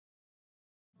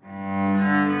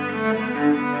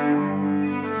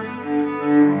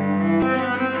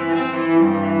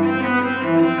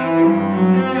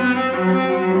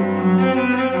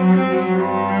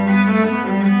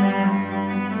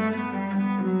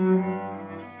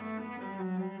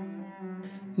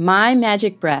My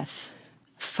Magic Breath,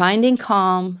 Finding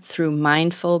Calm Through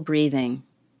Mindful Breathing.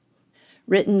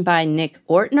 Written by Nick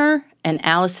Ortner and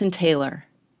Alison Taylor.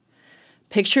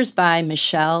 Pictures by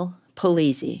Michelle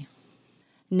Polizzi.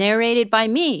 Narrated by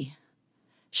me,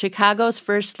 Chicago's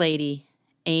First Lady,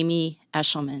 Amy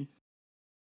Eshleman.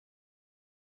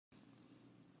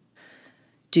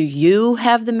 Do you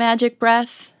have the magic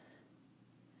breath?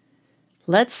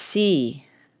 Let's see.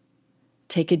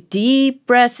 Take a deep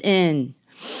breath in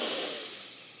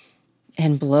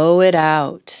and blow it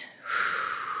out.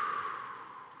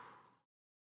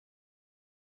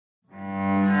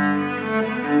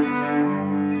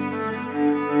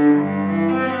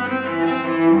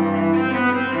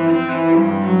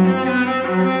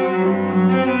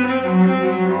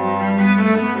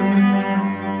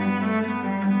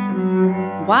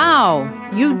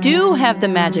 Wow, you do have the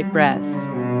magic breath.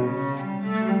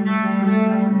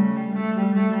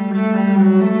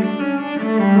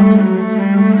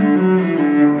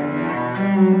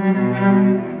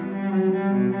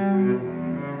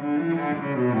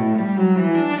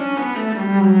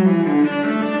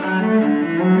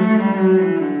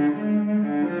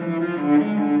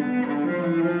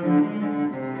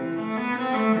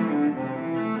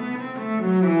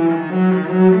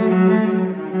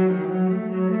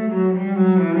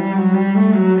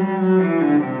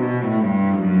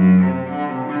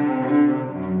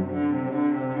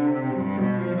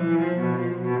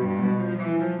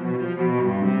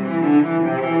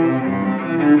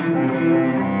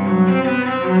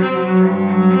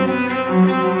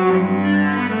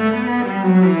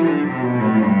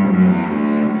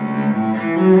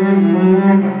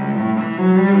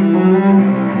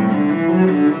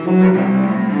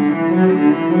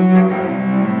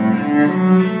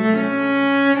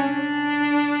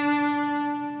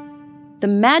 The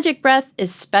magic breath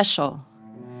is special.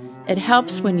 It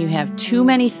helps when you have too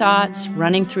many thoughts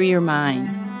running through your mind.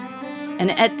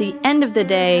 And at the end of the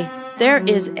day, there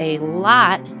is a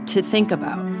lot to think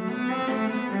about.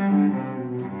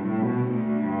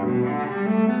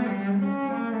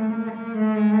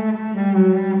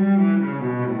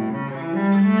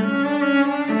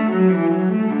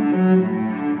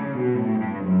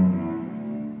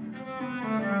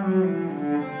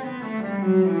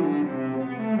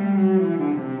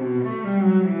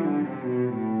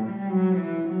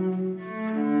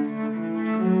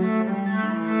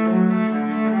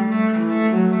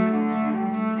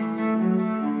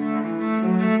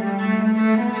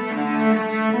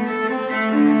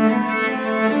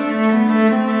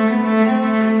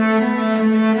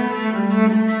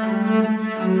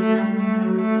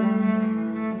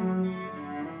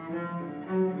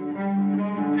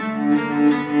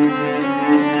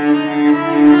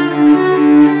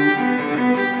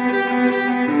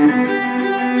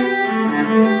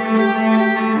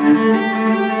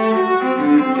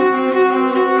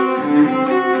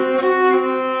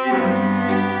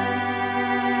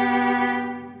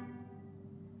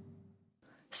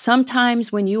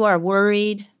 Sometimes when you are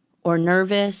worried or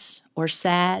nervous or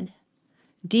sad,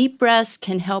 deep breaths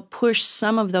can help push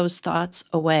some of those thoughts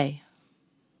away.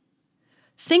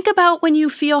 Think about when you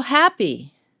feel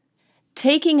happy.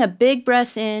 Taking a big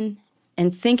breath in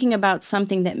and thinking about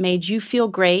something that made you feel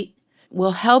great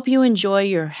will help you enjoy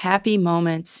your happy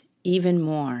moments even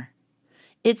more.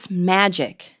 It's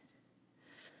magic.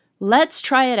 Let's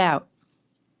try it out.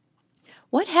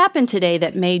 What happened today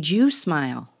that made you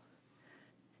smile?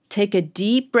 Take a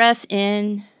deep breath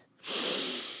in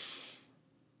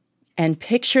and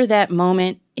picture that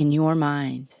moment in your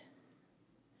mind.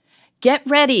 Get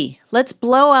ready. Let's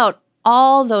blow out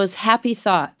all those happy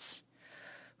thoughts.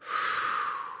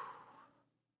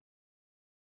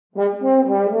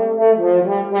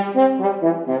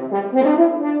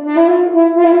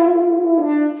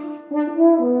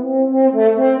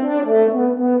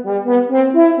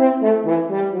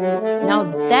 Now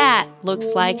that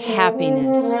looks like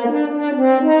happiness.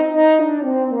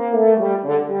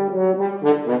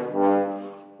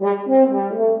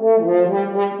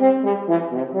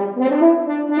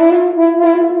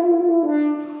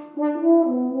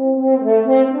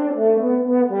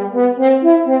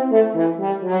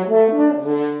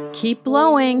 Keep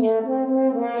blowing.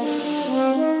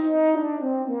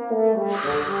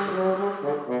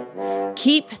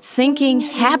 Keep thinking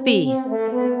happy.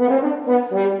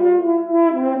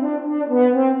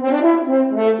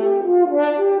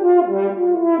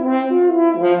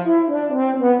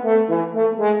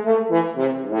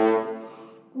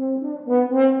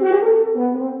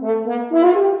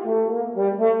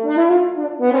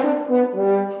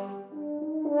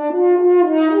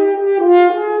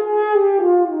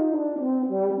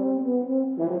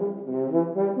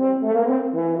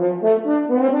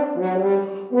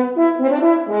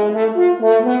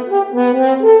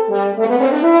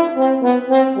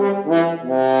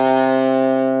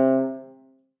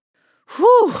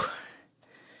 Whew!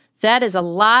 That is a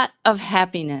lot of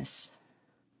happiness.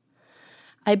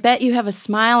 I bet you have a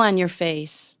smile on your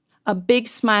face. A big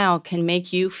smile can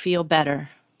make you feel better.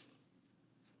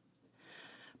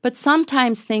 But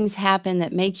sometimes things happen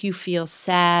that make you feel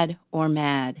sad or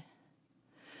mad.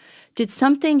 Did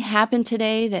something happen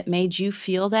today that made you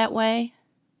feel that way?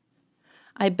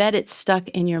 I bet it's stuck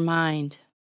in your mind.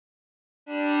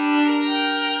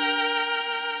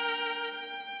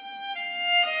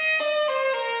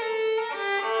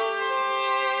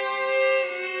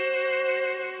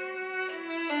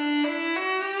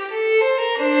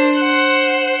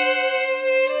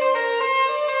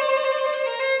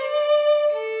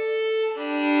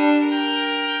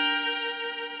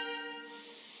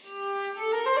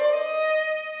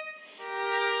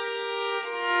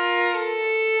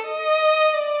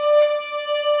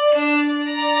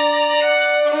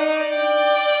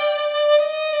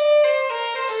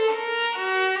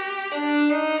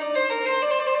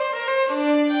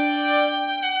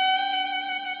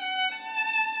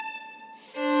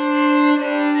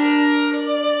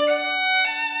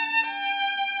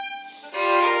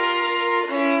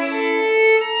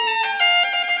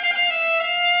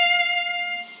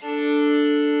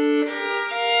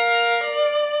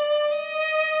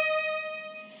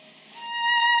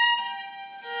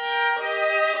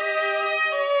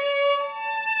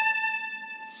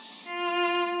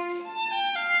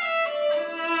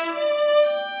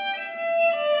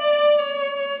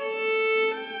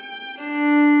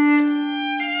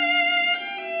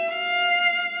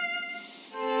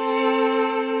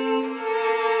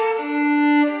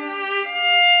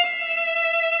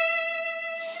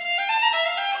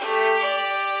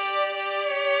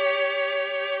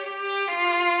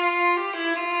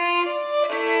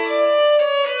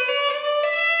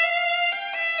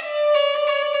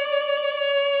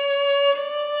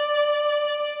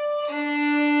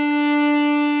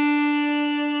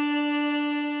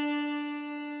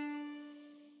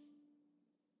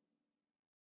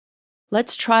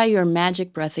 Let's try your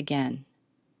magic breath again.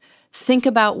 Think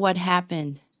about what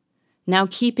happened. Now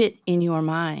keep it in your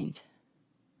mind.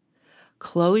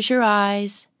 Close your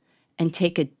eyes and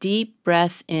take a deep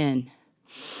breath in.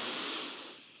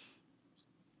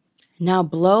 Now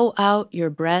blow out your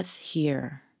breath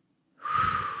here.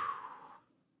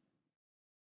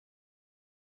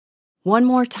 One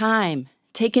more time.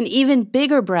 Take an even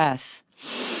bigger breath.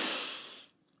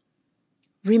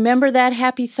 Remember that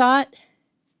happy thought?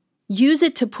 Use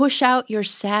it to push out your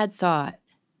sad thought.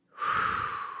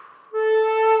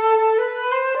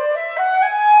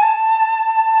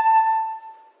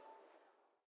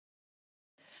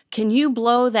 Can you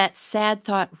blow that sad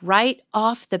thought right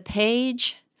off the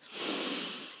page?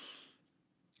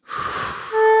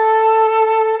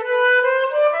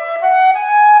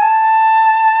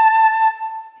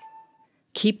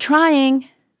 Keep trying.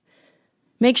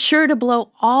 Make sure to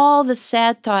blow all the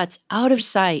sad thoughts out of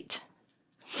sight.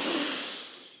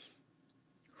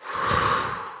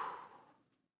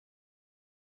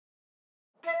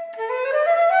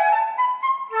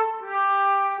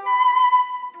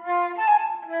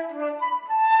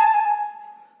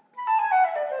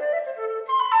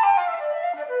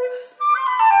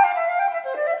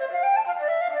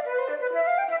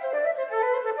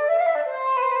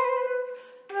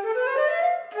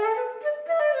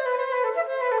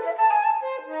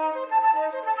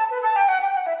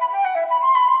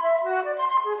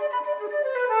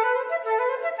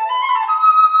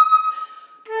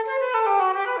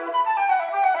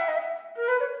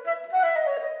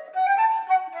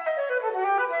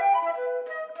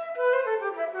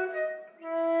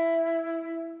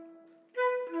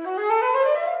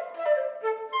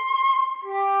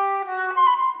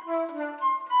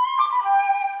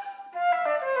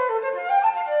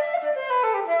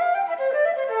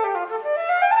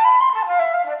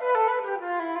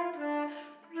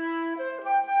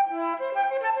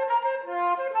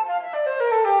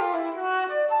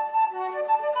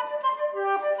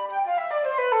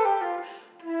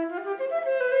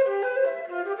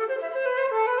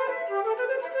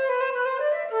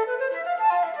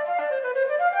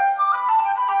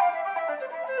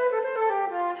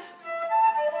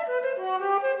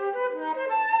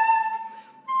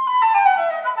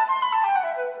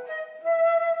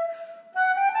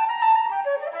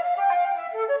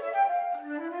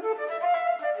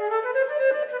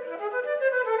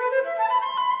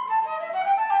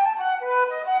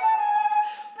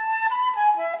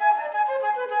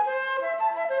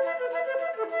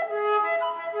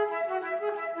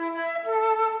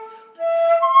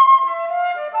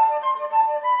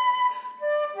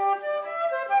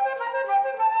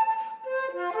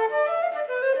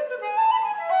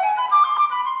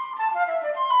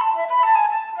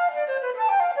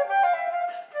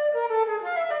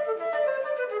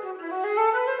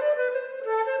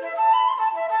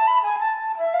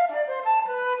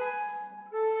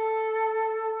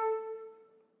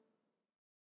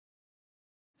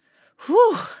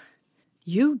 Whew!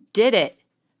 You did it.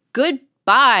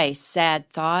 Goodbye, sad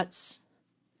thoughts.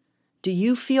 Do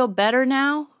you feel better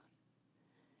now?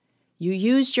 You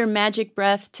used your magic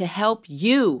breath to help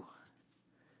you.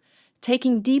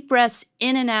 Taking deep breaths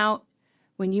in and out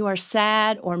when you are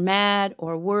sad or mad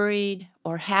or worried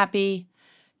or happy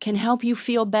can help you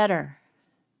feel better.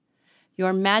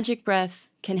 Your magic breath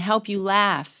can help you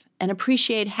laugh and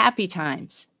appreciate happy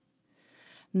times.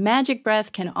 Magic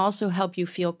breath can also help you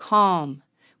feel calm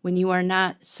when you are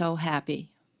not so happy.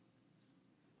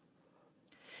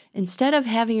 Instead of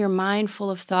having your mind full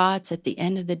of thoughts at the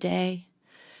end of the day,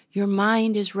 your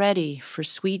mind is ready for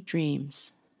sweet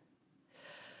dreams.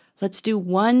 Let's do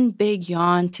one big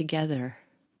yawn together.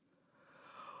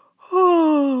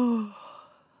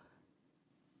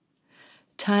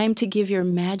 Time to give your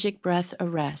magic breath a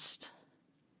rest.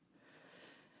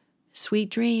 Sweet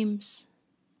dreams.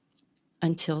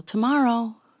 Until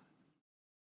tomorrow.